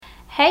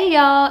Hey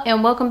y'all,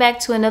 and welcome back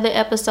to another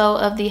episode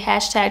of the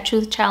Hashtag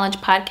Truth Challenge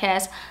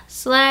podcast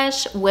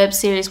 / web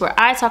series where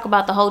I talk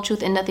about the whole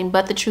truth and nothing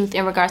but the truth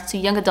in regards to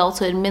young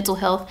adulthood, mental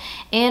health,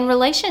 and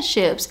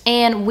relationships.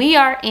 And we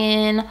are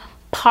in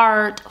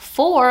part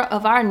 4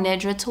 of our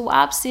Nedra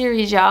Tawwab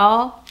series,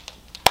 y'all.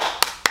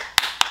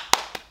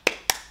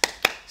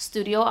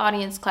 Studio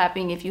audience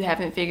clapping if you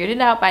haven't figured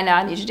it out by now.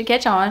 I need you to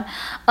catch on.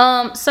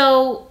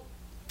 So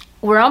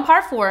we're on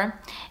part 4.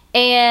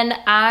 And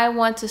I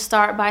want to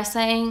start by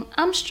saying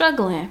I'm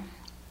struggling.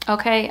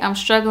 Okay, I'm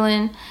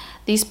struggling.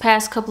 These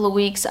past couple of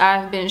weeks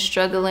I've been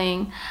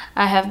struggling.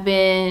 I have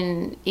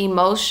been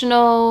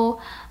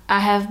emotional. I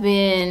have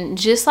been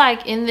just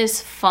like in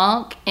this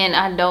funk and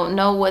I don't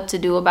know what to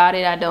do about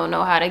it. I don't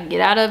know how to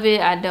get out of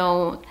it. I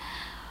don't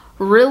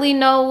really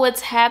know what's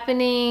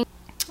happening.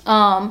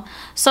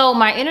 So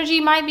my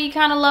energy might be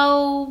kind of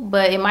low,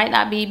 but it might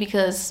not be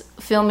because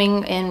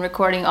filming and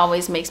recording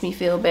always makes me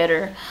feel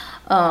better.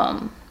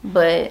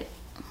 But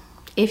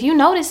if you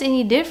notice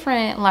any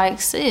different,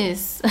 like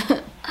sis,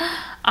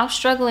 I'm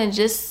struggling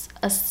just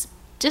a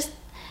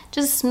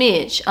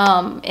smidge.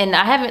 And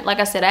I haven't, like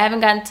I said, I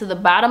haven't gotten to the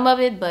bottom of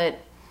it, but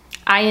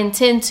I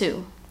intend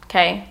to.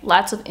 Okay,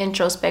 lots of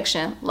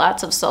introspection,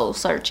 lots of soul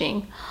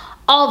searching,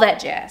 all that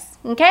jazz.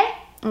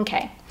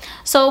 Okay.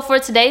 So for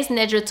today's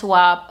Nedra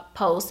Tawwab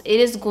post, it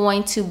is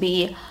going to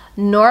be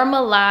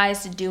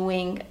normalize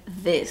doing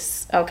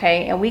this.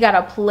 Okay, and we got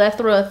a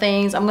plethora of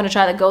things. I'm gonna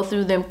try to go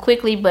through them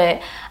quickly,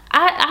 but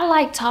I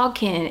like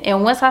talking,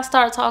 and once I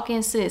start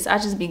talking, sis, I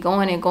just be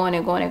going and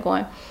going.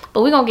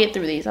 But we're gonna get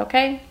through these.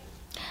 Okay,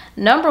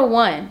 number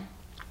 1,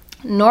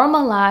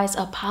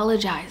 normalize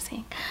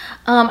apologizing.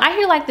 I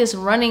hear like this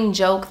running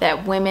joke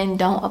that women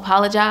don't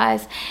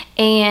apologize,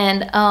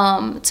 and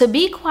to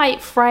be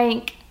quite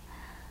frank,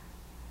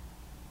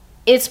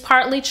 it's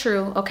partly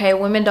true. Okay,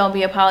 women don't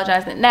be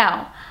apologizing.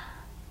 Now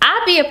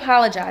I be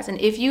apologizing.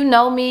 If you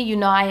know me, you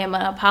know I am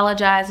an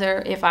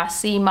apologizer. If I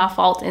see my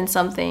fault in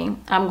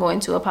something, I'm going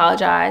to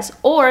apologize.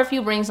 Or if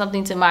you bring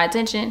something to my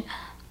attention,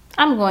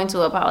 I'm going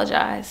to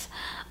apologize.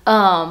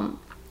 But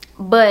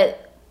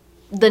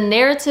the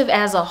narrative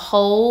as a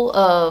whole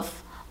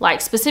of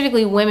like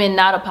specifically women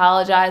not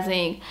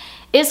apologizing,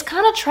 it's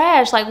kind of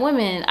trash. Like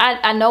women,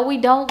 I know we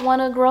don't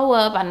want to grow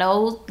up. I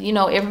know,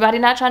 everybody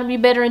not trying to be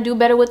better and do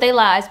better with their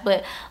lives,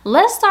 but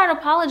let's start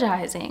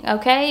apologizing,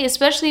 okay?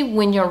 Especially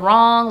when you're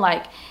wrong,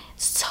 like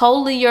it's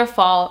totally your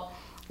fault.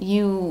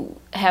 You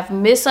have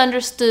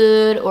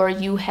misunderstood or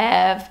you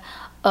have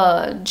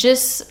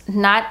just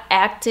not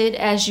acted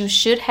as you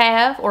should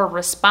have or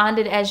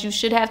responded as you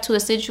should have to a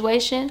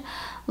situation.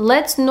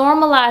 Let's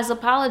normalize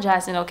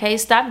apologizing, okay?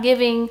 Stop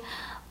giving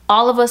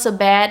all of us a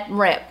bad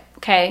rep,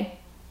 okay?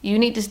 You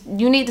need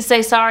to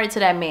say sorry to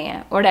that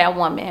man or that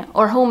woman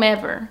or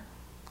whomever.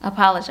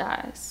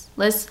 Apologize.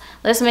 Let's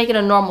make it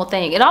a normal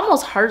thing. It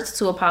almost hurts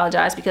to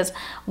apologize because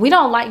we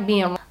don't like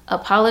being wrong.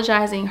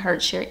 Apologizing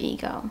hurts your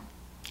ego.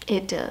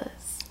 It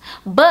does.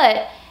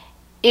 But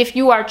if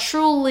you are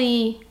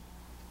truly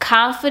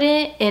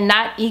confident and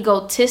not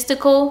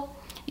egotistical,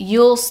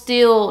 you'll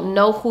still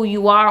know who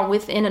you are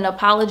within an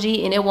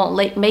apology, and it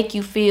won't make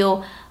you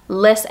feel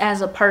less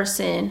as a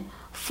person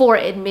for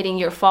admitting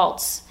your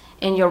faults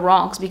and your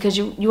wrongs, because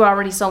you're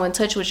already so in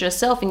touch with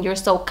yourself and you're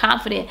so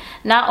confident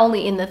not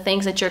only in the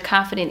things that you're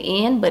confident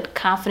in, but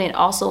confident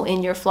also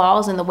in your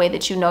flaws and the way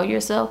that you know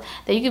yourself,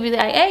 that you could be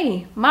like,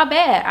 hey, my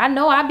bad, I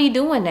know I be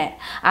doing that,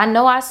 I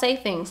know I say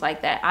things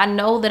like that, I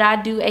know that I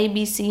do A,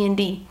 B, C, and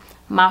D,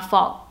 my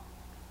fault.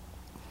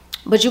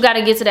 But you got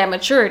to get to that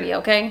maturity,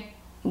 okay?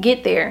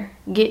 Get there,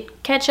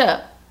 catch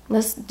up,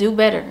 let's do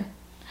better.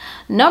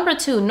 Number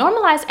 2,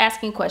 normalize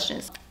asking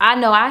questions. I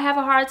know I have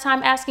a hard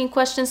time asking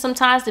questions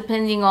sometimes,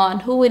 depending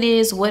on who it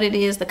is, what it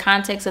is, the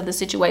context of the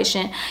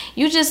situation.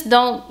 You just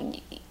don't,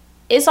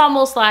 it's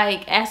almost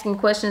like asking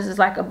questions is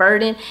like a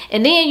burden.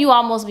 And then you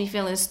almost be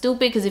feeling stupid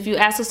because if you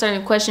ask a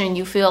certain question and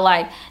you feel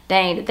like,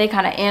 dang, they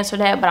kind of answer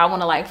that, but I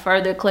want to like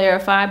further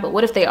clarify. But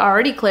what if they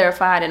already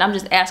clarified and I'm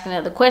just asking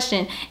another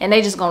question and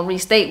they just going to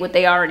restate what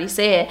they already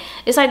said?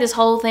 It's like this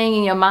whole thing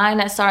in your mind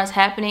that starts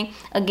happening.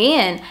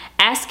 Again,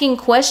 asking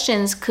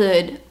questions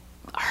could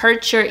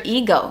hurt your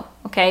ego,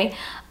 okay?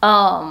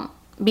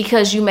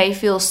 Because you may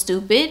feel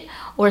stupid,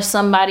 or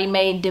somebody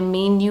may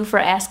demean you for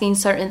asking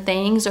certain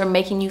things or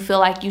making you feel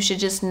like you should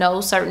just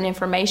know certain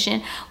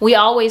information. We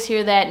always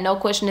hear that no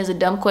question is a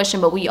dumb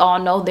question, but we all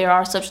know there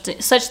are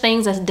such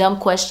things as dumb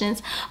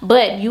questions.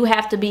 But you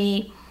have to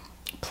be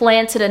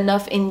planted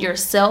enough in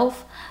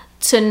yourself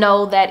to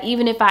know that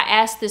even if I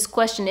ask this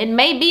question, it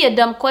may be a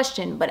dumb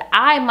question, but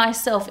I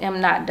myself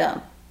am not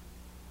dumb.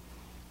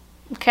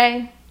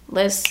 Okay,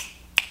 let's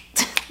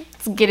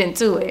get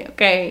into it,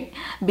 okay?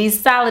 Be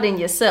solid in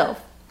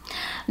yourself.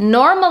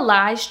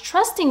 Normalize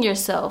trusting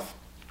yourself.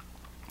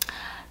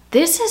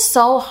 This is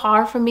so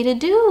hard for me to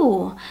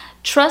do.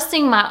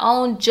 Trusting my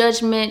own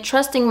judgment,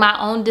 trusting my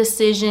own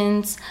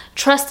decisions,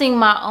 trusting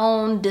my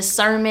own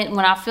discernment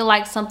when I feel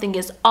like something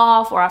is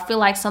off, or I feel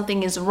like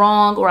something is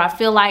wrong, or I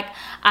feel like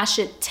I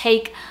should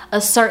take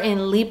a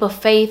certain leap of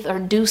faith or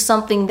do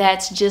something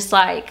that's just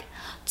like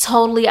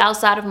totally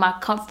outside of my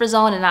comfort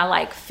zone and I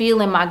like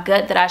feel in my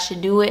gut that I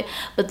should do it,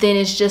 but then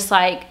it's just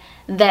like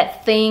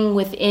that thing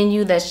within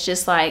you that's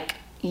just like,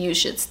 you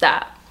should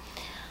stop.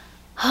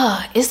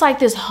 It's like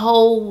this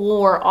whole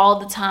war all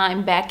the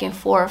time, back and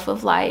forth,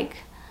 of like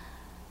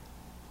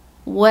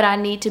what I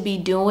need to be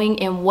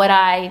doing and what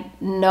I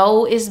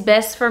know is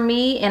best for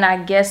me. And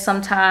I guess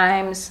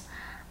sometimes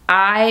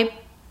I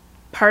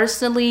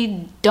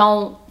personally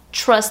don't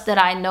trust that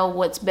I know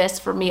what's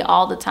best for me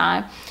all the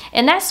time.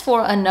 And that's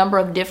for a number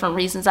of different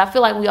reasons. I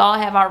feel like we all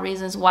have our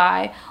reasons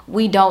why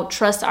we don't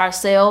trust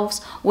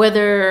ourselves,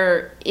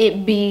 whether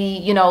it be,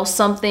 you know,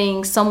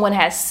 something someone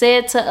has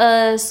said to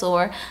us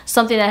or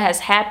something that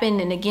has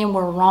happened and again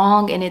we're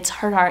wrong and it's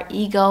hurt our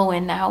ego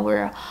and now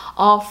we're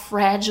all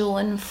fragile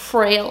and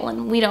frail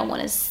and we don't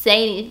want to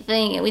say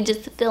anything and we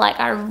just feel like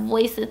our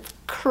voice is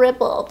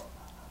crippled.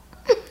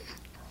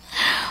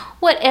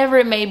 Whatever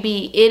it may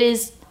be, it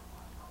is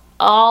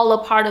all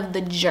a part of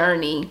the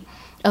journey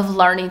of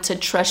learning to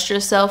trust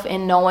yourself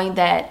and knowing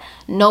that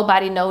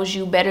nobody knows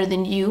you better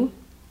than you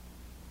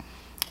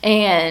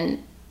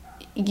and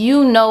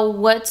you know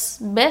what's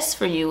best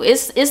for you.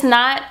 It's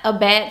not a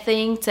bad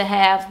thing to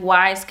have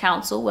wise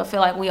counsel. I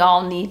feel like we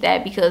all need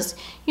that because,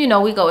 you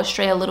know, we go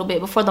astray a little bit,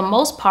 but for the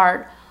most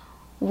part,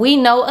 we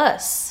know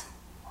us.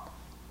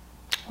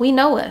 We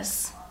know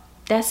us.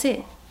 That's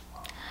it.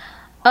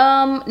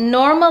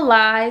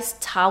 Normalize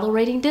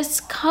tolerating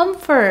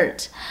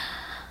discomfort.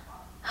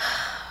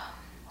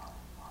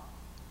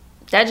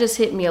 That just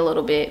hit me a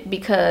little bit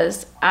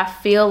because I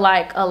feel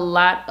like a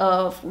lot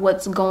of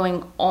what's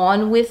going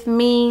on with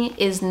me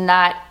is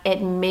not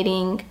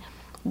admitting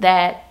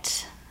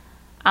that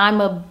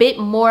I'm a bit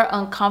more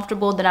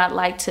uncomfortable than I'd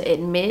like to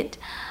admit.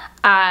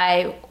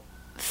 I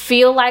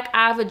feel like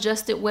I've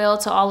adjusted well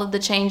to all of the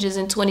changes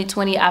in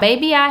 2020.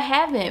 Maybe I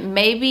haven't.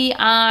 Maybe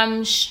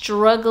I'm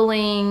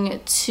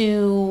struggling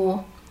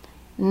to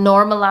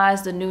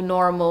normalize the new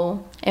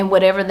normal and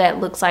whatever that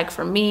looks like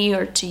for me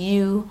or to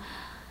you.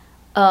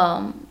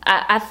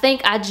 I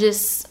think I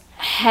just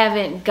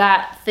haven't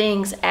got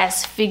things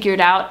as figured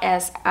out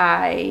as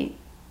I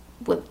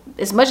would,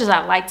 as much as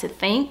I like to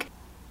think.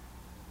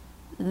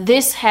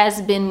 This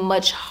has been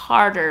much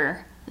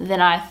harder than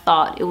I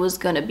thought it was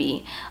gonna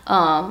be.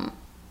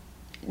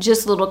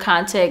 Just a little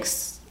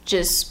context,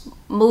 just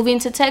moving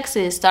to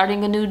Texas,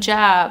 starting a new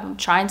job,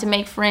 trying to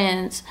make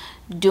friends,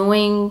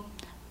 doing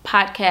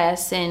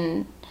podcasts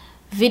and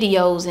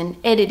videos and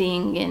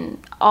editing and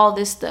all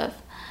this stuff.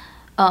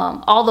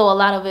 Although a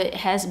lot of it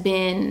has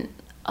been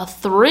a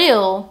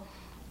thrill,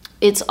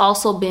 it's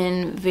also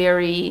been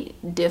very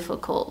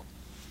difficult.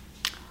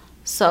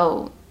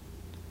 So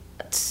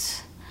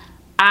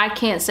I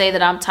can't say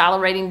that I'm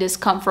tolerating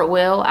discomfort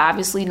well.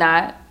 Obviously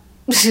not.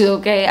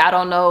 Okay, I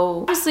don't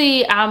know.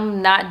 Obviously,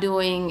 I'm not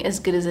doing as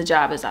good as a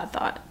job as I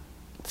thought.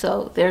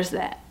 So there's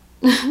that.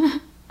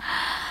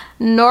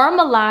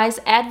 Normalize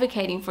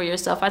advocating for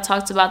yourself. I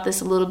talked about this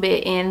a little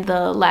bit in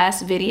the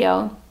last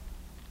video.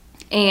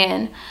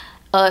 And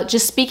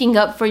just speaking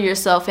up for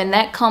yourself, and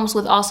that comes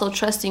with also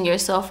trusting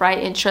yourself, right?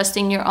 And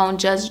trusting your own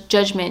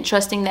judgment,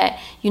 trusting that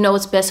you know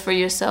what's best for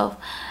yourself,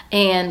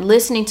 and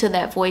listening to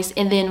that voice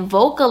and then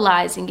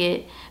vocalizing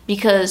it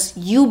because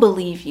you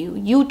believe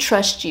you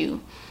trust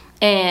you.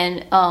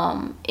 And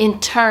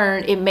in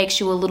turn, it makes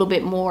you a little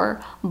bit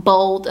more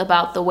bold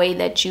about the way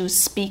that you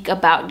speak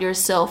about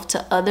yourself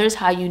to others,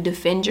 how you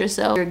defend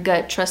yourself, your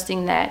gut,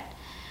 trusting that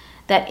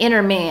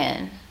inner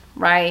man,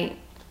 right?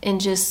 And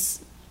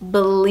just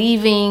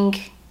believing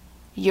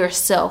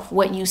yourself,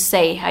 what you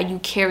say, how you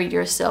carry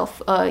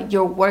yourself,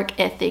 your work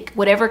ethic,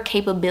 whatever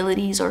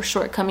capabilities or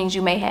shortcomings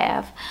you may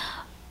have,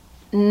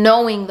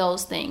 knowing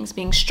those things,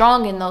 being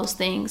strong in those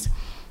things,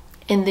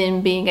 and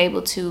then being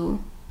able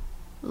to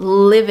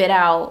live it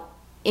out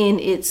in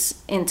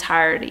its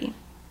entirety.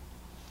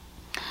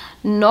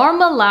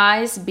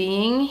 Normalize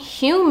being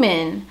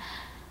human.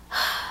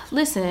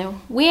 Listen,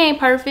 we ain't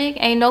perfect.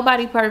 Ain't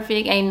nobody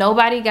perfect. Ain't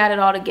nobody got it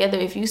all together.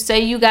 If you say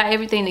you got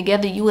everything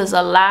together, you is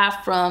a lie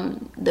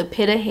from the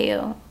pit of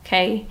hell,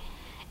 okay?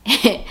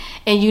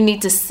 And you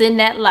need to send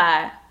that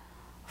lie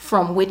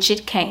from which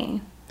it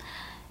came.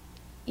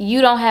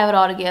 You don't have it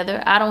all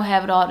together. I don't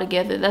have it all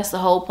together. That's the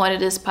whole point of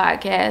this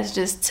podcast.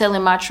 Just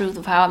telling my truth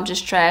of how I'm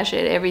just trash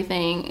at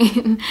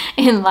everything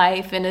in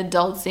life and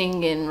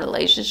adulting and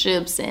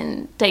relationships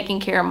and taking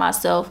care of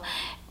myself,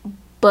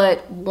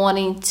 but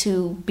wanting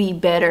to be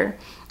better,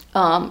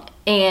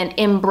 and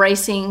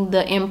embracing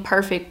the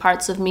imperfect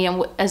parts of me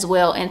as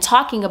well, and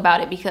talking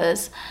about it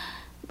because,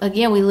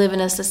 again, we live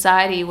in a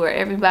society where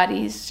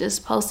everybody's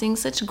just posting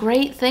such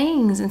great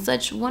things and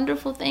such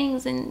wonderful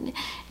things, and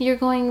you're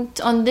going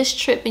on this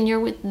trip and you're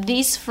with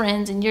these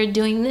friends and you're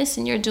doing this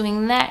and you're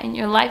doing that and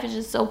your life is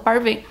just so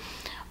perfect.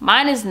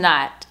 Mine is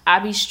not. I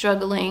be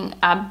struggling.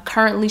 I'm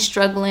currently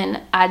struggling.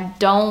 I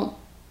don't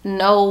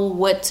know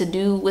what to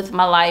do with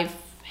my life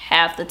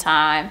half the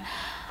time.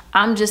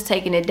 I'm just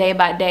taking it day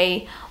by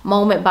day,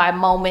 moment by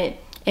moment,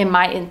 and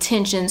my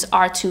intentions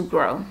are to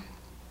grow.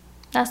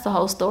 That's the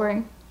whole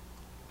story.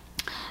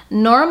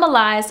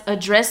 Normalize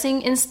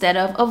addressing instead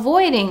of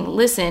avoiding.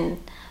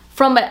 Listen,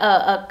 from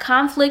a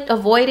conflict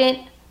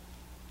avoidant,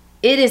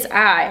 it is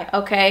I,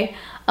 okay?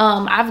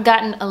 I've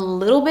gotten a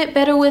little bit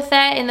better with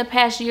that in the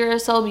past year or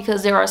so,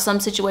 because there are some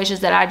situations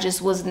that I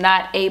just was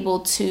not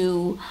able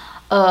to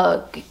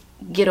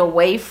get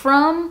away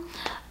from.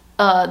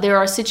 There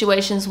are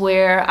situations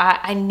where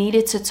I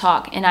needed to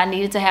talk and I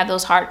needed to have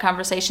those hard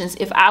conversations.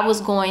 If I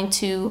was going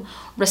to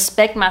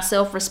respect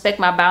myself, respect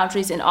my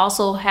boundaries, and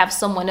also have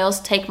someone else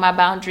take my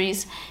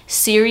boundaries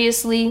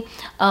seriously,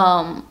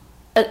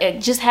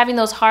 just having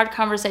those hard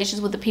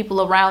conversations with the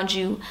people around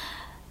you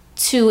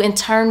to in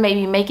turn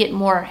maybe make it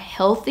more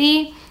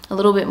healthy, a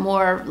little bit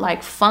more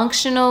like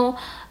functional,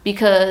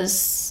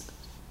 because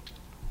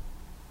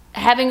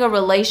having a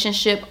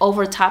relationship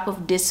over top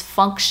of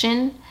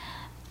dysfunction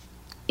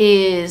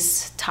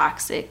is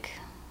toxic,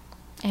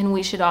 and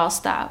we should all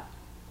stop.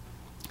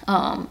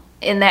 And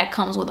that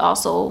comes with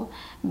also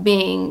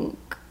being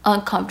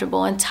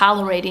uncomfortable and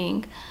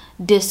tolerating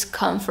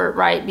discomfort,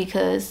 right?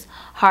 Because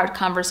hard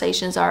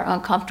conversations are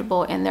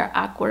uncomfortable and they're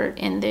awkward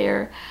and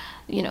they're,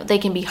 they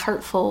can be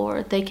hurtful,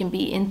 or they can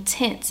be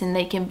intense, and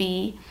they can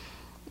be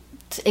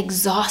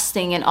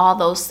exhausting and all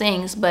those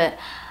things. But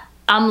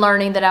I'm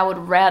learning that I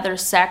would rather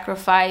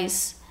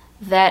sacrifice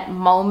that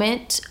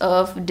moment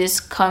of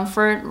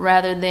discomfort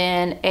rather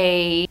than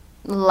a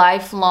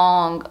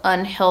lifelong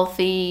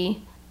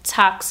unhealthy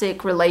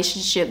toxic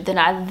relationship that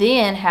I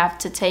then have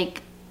to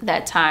take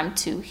that time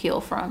to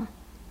heal from,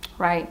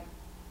 right?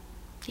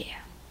 Yeah.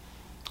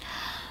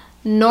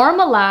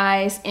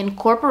 Normalize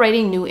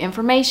incorporating new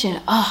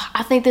information. Oh,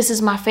 I think this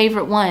is my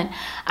favorite one.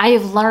 I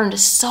have learned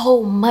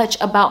so much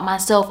about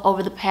myself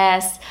over the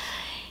past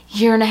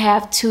year and a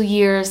half, 2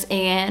 years,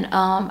 and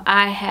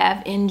I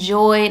have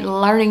enjoyed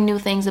learning new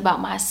things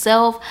about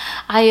myself.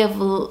 I have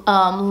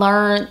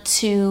learned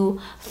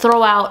to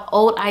throw out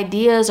old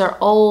ideas or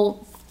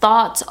old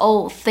thoughts,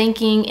 old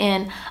thinking,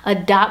 and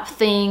adopt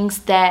things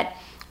that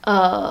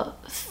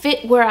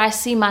fit where I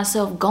see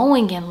myself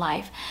going in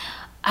life.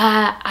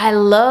 I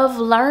love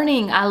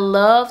learning. I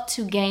love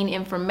to gain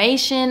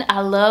information.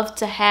 I love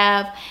to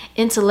have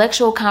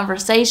intellectual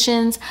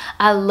conversations.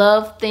 I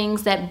love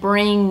things that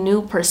bring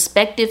new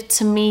perspective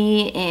to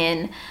me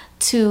and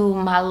to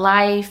my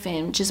life,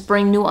 and just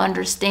bring new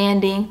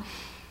understanding,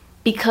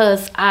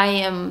 because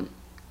I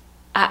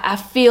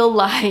feel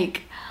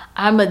like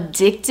I'm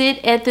addicted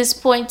at this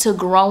point to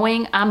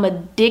growing. I'm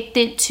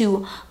addicted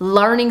to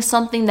learning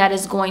something that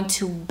is going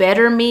to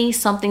better me,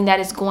 something that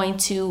is going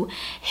to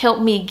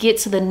help me get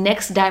to the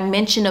next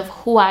dimension of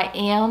who I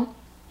am.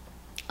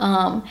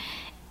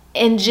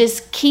 And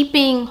just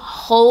keeping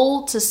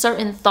hold to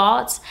certain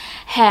thoughts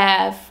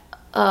have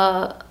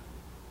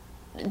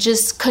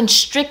just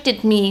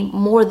constricted me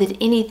more than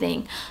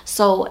anything.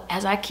 So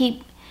as I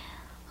keep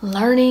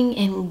learning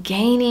and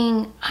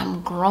gaining,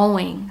 I'm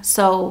growing.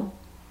 So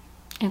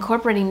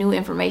incorporating new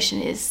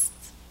information it's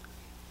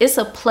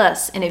a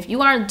plus. And if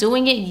you aren't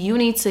doing it, you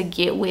need to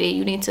get with it.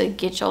 You need to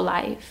get your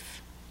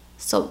life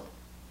so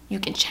you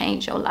can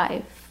change your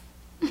life.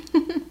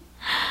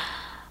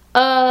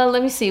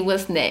 Let me see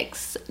what's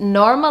next.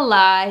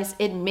 Normalize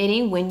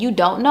admitting when you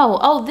don't know.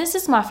 Oh, this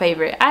is my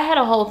favorite. I had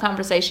a whole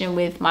conversation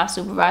with my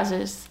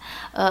supervisors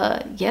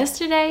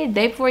day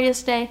before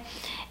yesterday,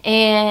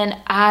 and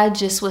I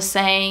just was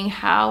saying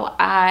how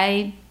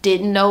I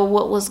didn't know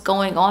what was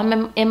going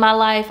on in my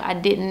life. I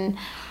didn't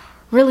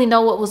really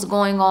know what was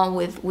going on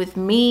with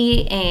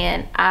me,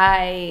 and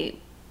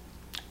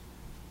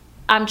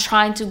I'm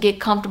trying to get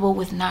comfortable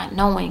with not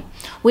knowing,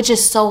 which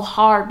is so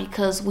hard,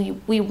 because we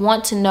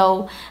want to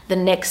know the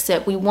next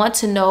step. We want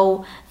to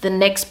know the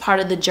next part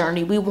of the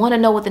journey. We want to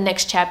know what the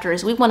next chapter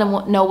is. We want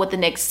to know what the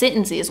next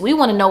sentence is. We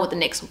want to know what the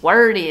next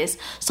word is,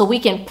 so we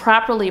can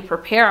properly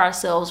prepare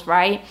ourselves,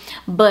 right?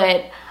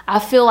 But I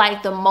feel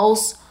like the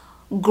most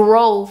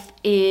growth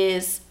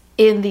is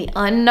in the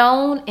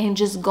unknown, and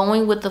just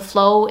going with the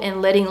flow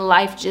and letting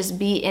life just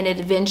be an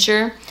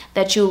adventure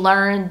that you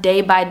learn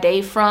day by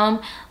day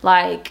from.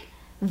 Like,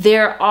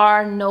 there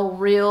are no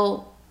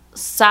real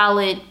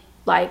solid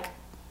like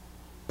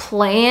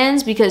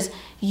plans, because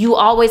you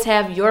always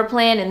have your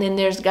plan and then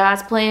there's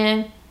God's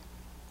plan,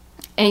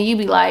 and you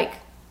be like,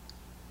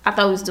 I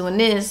thought we was doing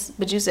this,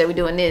 but you said we're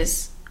doing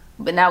this,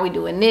 but now we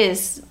doing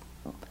this,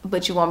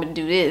 but you want me to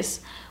do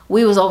this.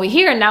 We was over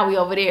here, now we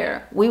over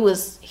there. We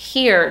was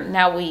here,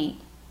 now we.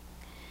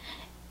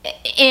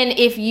 And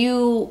if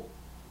you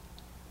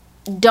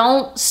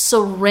don't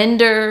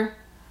surrender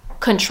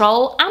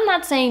control, I'm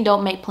not saying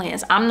don't make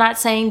plans. I'm not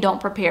saying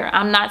don't prepare.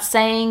 I'm not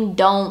saying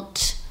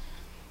don't,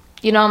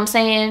 you know what I'm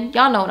saying?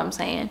 Y'all know what I'm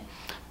saying.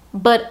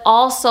 But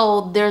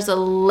also there's a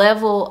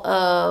level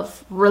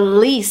of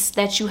release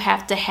that you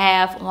have to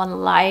have on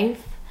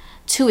life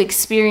to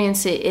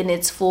experience it in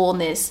its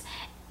fullness.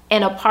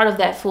 And a part of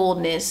that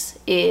fullness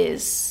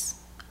is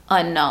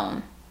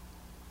unknown.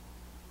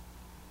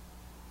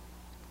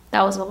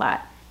 That was a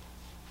lot.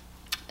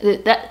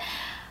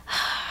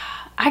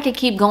 I could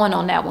keep going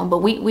on that one, but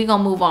we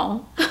gonna move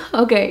on.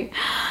 Okay.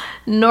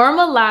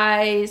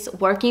 Normalize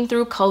working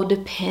through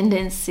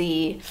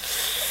codependency.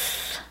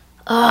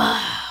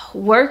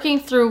 Working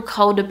through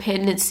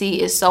codependency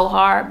is so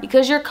hard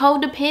because you're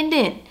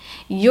codependent.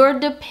 You're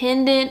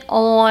dependent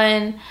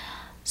on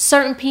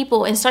certain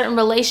people in certain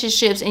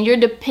relationships, and you're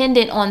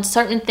dependent on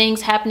certain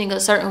things happening a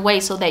certain way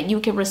so that you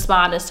can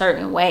respond a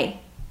certain way.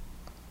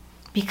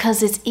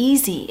 Because it's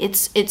easy.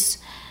 It's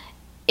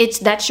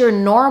that's your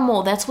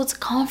normal. That's what's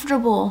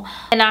comfortable.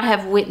 And I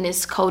have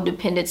witnessed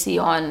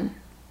codependency on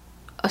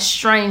a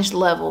strange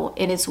level,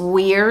 and it's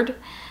weird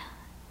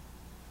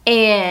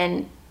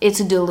and it's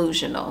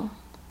delusional.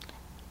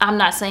 I'm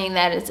not saying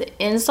that it's an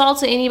insult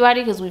to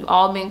anybody, because we've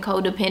all been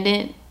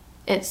codependent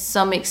at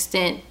some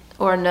extent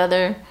or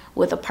another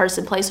with a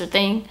person, place, or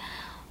thing.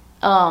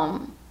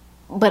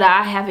 But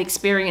I have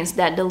experienced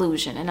that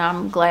delusion, and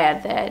I'm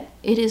glad that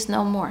it is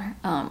no more.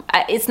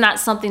 It's not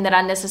something that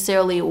I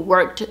necessarily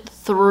worked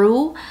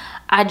through.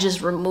 I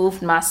just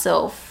removed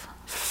myself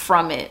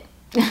from it.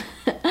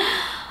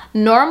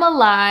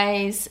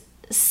 Normalize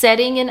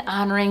setting and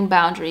honoring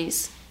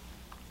boundaries.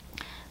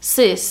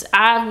 Sis,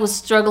 I was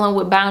struggling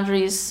with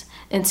boundaries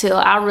until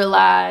I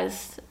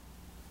realized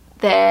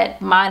that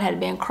mine had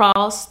been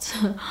crossed,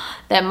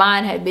 that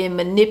mine had been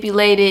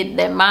manipulated,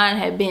 that mine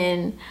had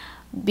been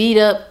beat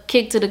up,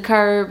 kicked to the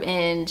curb,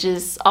 and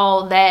just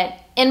all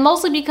that. And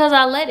mostly because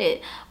I let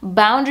it.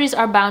 Boundaries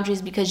are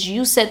boundaries because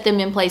you set them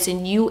in place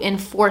and you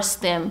enforce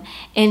them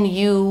and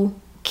you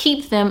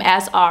keep them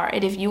as are.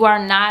 And if you are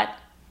not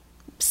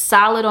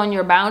solid on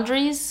your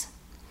boundaries,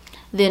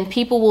 then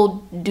people will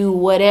do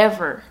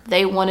whatever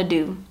they want to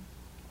do.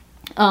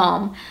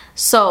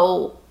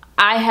 So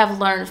I have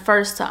learned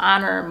first to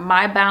honor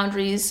my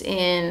boundaries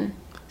in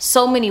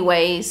so many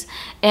ways.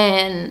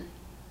 And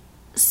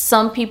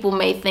some people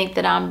may think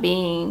that I'm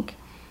being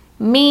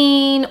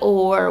mean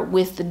or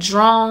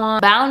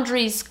withdrawn.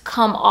 Boundaries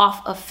come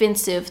off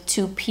offensive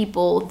to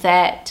people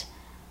that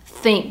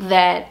think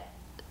that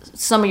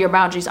some of your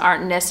boundaries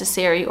aren't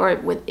necessary,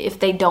 or if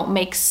they don't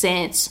make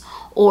sense,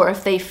 or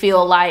if they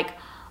feel like,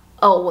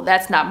 oh, well,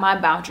 that's not my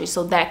boundary,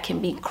 so that can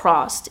be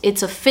crossed.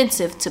 It's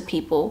offensive to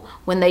people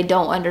when they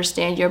don't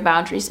understand your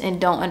boundaries and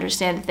don't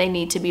understand that they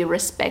need to be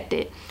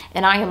respected.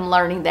 And I am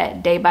learning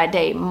that day by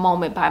day,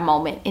 moment by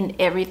moment, in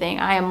everything.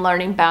 I am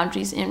learning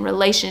boundaries in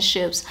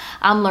relationships.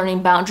 I'm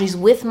learning boundaries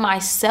with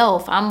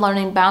myself. I'm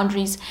learning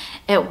boundaries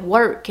at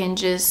work, and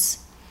just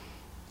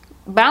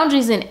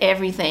boundaries in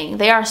everything.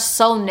 They are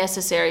so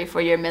necessary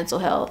for your mental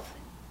health.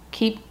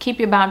 Keep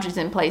your boundaries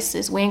in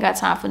places. We ain't got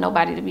time for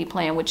nobody to be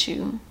playing with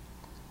you.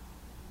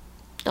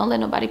 Don't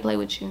let nobody play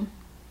with you.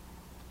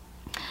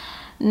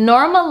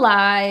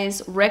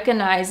 Normalize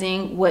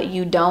recognizing what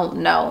you don't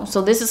know.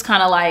 So this is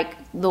kind of like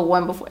the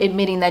one before,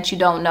 admitting that you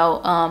don't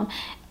know.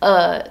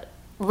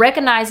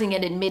 Recognizing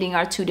and admitting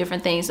are two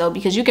different things, though,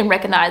 because you can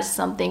recognize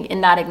something and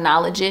not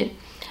acknowledge it.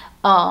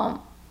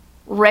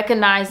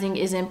 Recognizing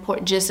is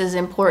important, just as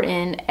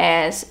important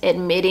as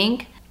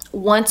admitting.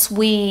 Once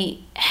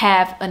we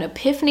have an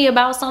epiphany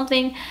about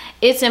something,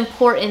 it's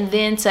important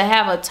then to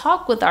have a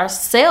talk with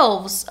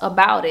ourselves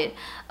about it.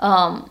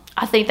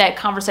 I think that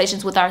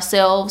conversations with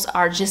ourselves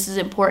are just as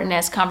important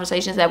as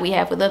conversations that we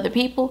have with other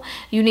people.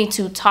 You need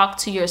to talk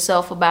to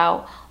yourself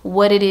about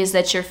what it is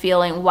that you're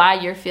feeling, why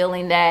you're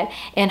feeling that,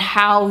 and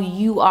how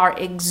you are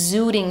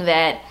exuding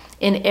that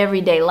in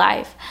everyday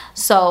life.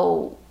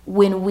 So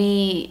when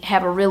we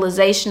have a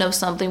realization of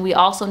something, we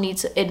also need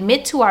to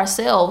admit to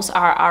ourselves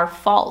our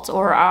fault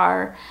or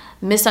our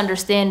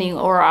misunderstanding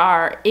or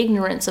our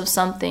ignorance of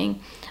something,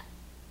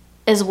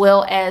 as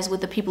well as with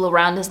the people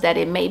around us that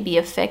it may be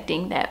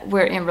affecting that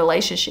we're in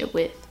relationship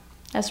with.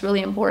 That's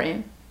really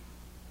important.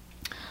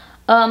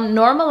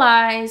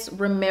 Normalize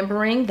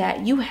remembering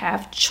that you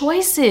have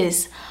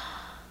choices.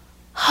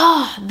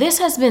 This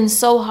has been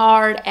so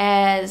hard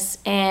as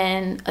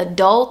an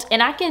adult,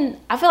 and I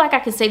feel like I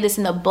can say this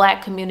in the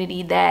Black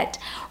community, that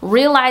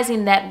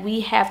realizing that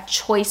we have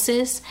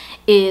choices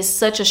is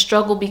such a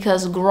struggle,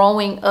 because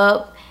growing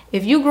up,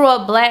 if you grew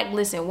up Black,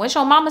 listen, once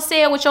your mama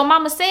said what your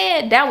mama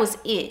said, that was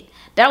it.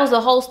 That was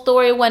the whole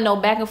story. It wasn't no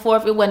back and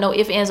forth. It wasn't no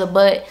ifs, ands, or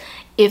buts.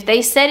 If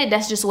they said it,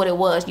 that's just what it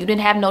was. You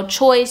didn't have no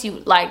choice.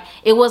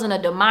 It wasn't a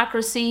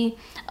democracy.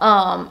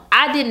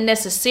 I didn't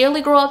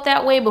necessarily grow up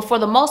that way, but for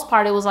the most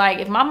part, it was like,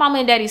 if my mama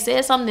and daddy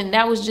said something,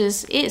 that was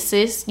just it,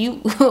 sis.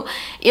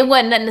 It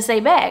wasn't nothing to say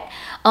back.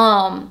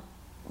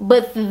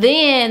 But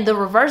then the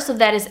reverse of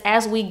that is,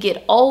 as we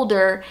get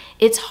older,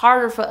 it's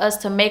harder for us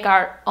to make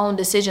our own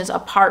decisions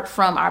apart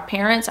from our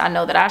parents. I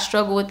know that I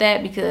struggle with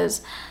that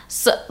because,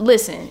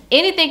 listen,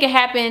 anything can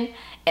happen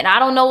and I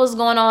don't know what's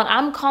going on.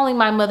 I'm calling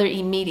my mother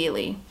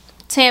immediately.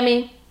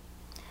 Tammy,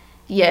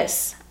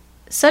 yes,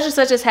 such and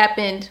such has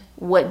happened.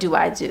 What do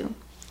I do?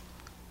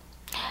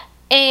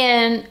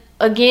 And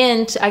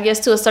again, I guess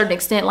to a certain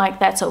extent, like,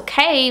 that's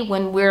okay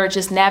when we're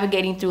just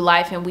navigating through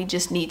life and we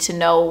just need to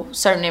know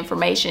certain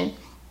information.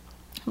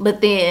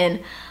 But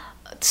then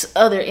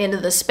other end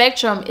of the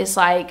spectrum, it's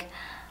like,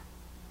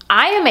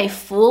 I am a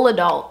full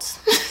adult.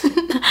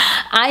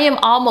 I am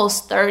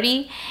almost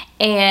 30,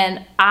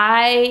 and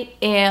I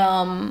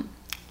am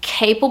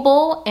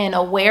capable and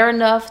aware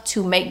enough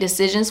to make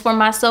decisions for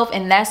myself.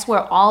 And that's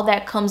where all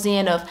that comes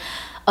in of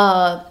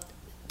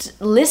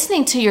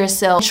listening to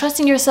yourself,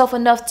 trusting yourself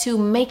enough to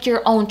make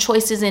your own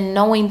choices and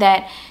knowing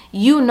that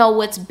you know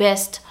what's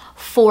best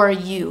for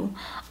you.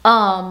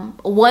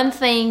 One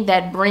thing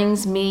that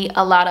brings me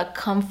a lot of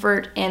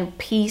comfort and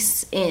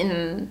peace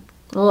in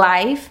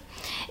life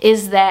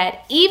is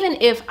that even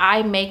if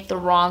I make the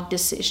wrong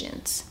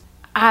decisions,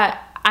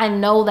 I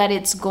know that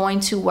it's going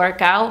to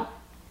work out.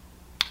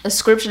 A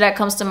scripture that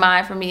comes to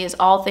mind for me is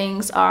all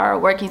things are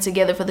working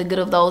together for the good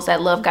of those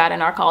that love God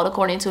and are called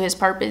according to his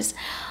purpose.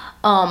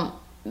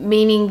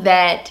 Meaning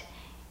that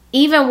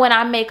even when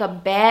I make a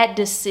bad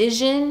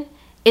decision,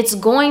 it's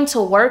going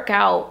to work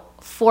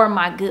out for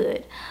my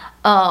good.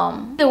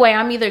 Either way,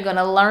 I'm either going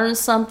to learn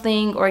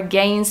something or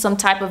gain some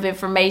type of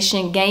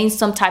information, gain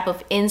some type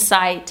of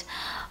insight.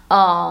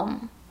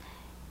 And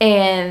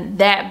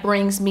that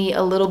brings me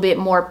a little bit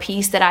more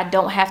peace that I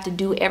don't have to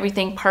do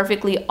everything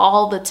perfectly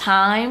all the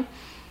time.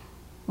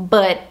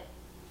 But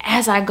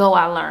as I go,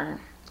 I learn.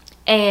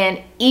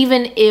 And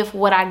even if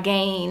what I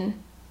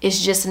gain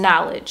is just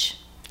knowledge,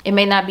 it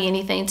may not be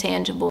anything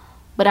tangible,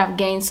 but I've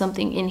gained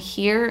something in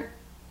here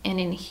and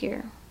in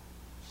here.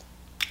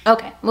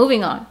 Okay,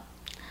 moving on.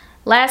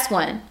 Last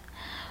one.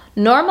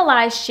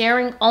 Normalize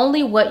sharing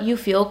only what you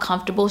feel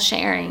comfortable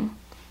sharing.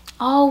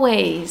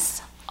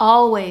 Always,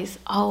 always,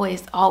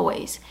 always,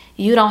 always.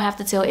 You don't have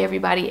to tell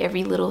everybody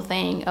every little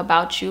thing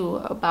about you,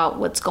 about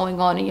what's going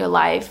on in your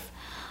life,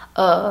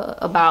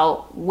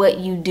 about what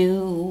you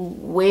do,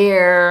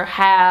 where,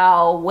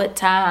 how, what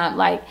time.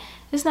 Like,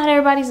 it's not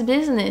everybody's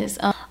business.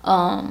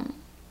 And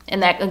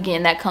that,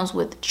 again, that comes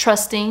with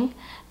trusting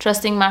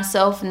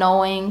myself,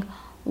 knowing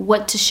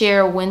what to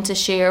share, when to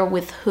share,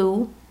 with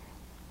who,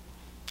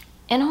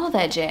 and all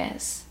that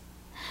jazz.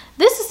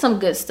 This is some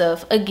good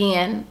stuff.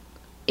 Again,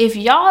 if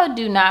y'all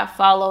do not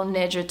follow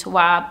Nedra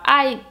Tawwab,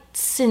 I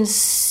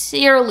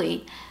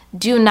sincerely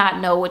do not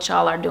know what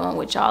y'all are doing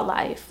with y'all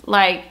life.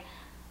 Like,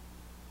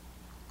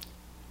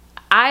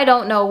 I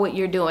don't know what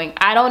you're doing.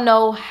 I don't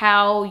know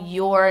how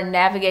you're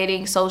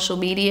navigating social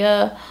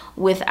media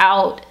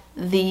without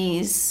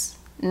these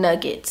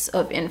nuggets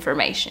of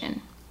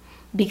information,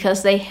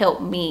 because they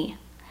help me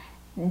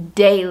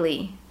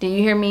daily. Do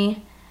you hear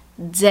me?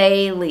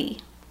 Daily.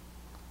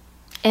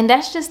 And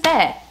that's just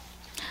that.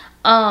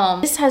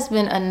 This has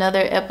been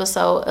another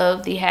episode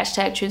of the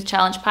 #Truth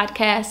Challenge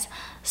podcast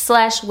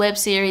 / web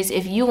series.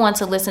 If you want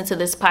to listen to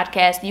this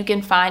podcast, you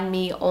can find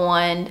me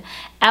on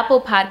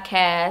Apple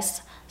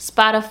Podcasts,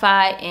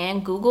 Spotify,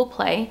 and Google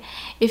Play.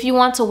 If you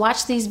want to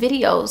watch these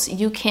videos,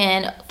 you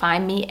can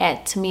find me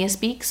at Tamia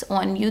Speaks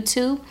on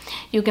YouTube.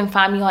 You can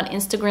find me on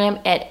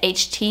Instagram at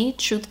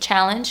 #Truth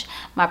Challenge.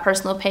 My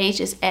personal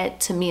page is at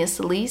Tamia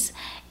Celise.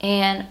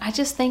 And I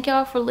just thank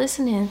y'all for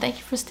listening. Thank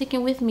you for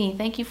sticking with me.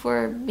 Thank you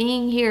for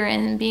being here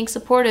and being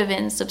supportive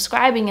and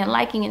subscribing and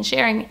liking and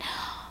sharing.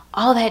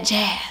 All that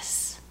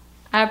jazz.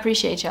 I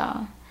appreciate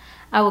y'all.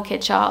 I will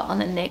catch y'all on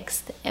the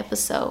next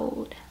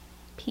episode.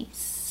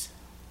 Peace.